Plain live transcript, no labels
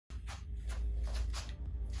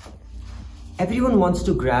Everyone wants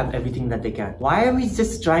to grab everything that they can. Why are we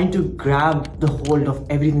just trying to grab the hold of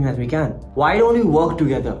everything that we can? Why don't we work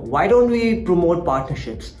together? Why don't we promote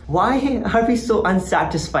partnerships? Why are we so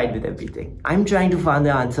unsatisfied with everything? I'm trying to find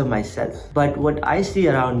the answer myself. But what I see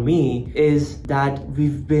around me is that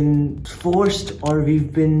we've been forced, or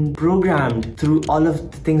we've been programmed through all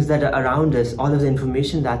of the things that are around us, all of the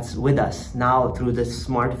information that's with us now through the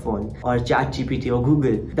smartphone or ChatGPT or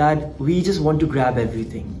Google, that we just want to grab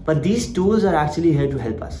everything. But these tools are actually here to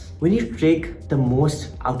help us. We need to take the most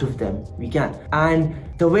out of them we can. And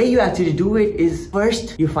the way you actually do it is,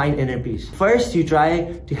 first you find inner peace. First you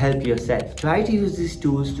try to help yourself. Try to use these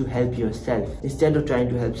tools to help yourself instead of trying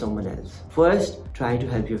to help someone else. First, try to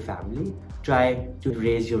help your family. Try to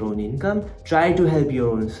raise your own income. Try to help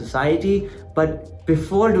your own society. But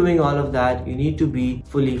before doing all of that, you need to be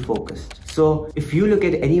fully focused. So if you look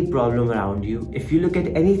at any problem around you, if you look at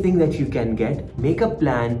anything that you can get, make a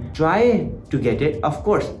plan, try to get it. Of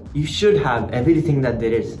course, you should have everything that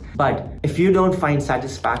there is. But if you don't find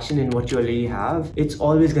satisfaction in what you already have, it's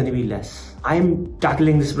always going to be less. I'm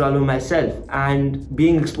tackling this problem myself, and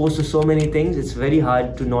being exposed to so many things, it's very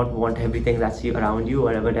hard to not want everything that's around you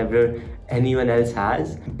or whatever anyone else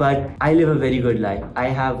has. But I live a very good life. I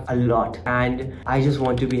have a lot, and I just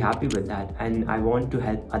want to be happy with that, and I want to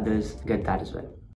help others get that as well.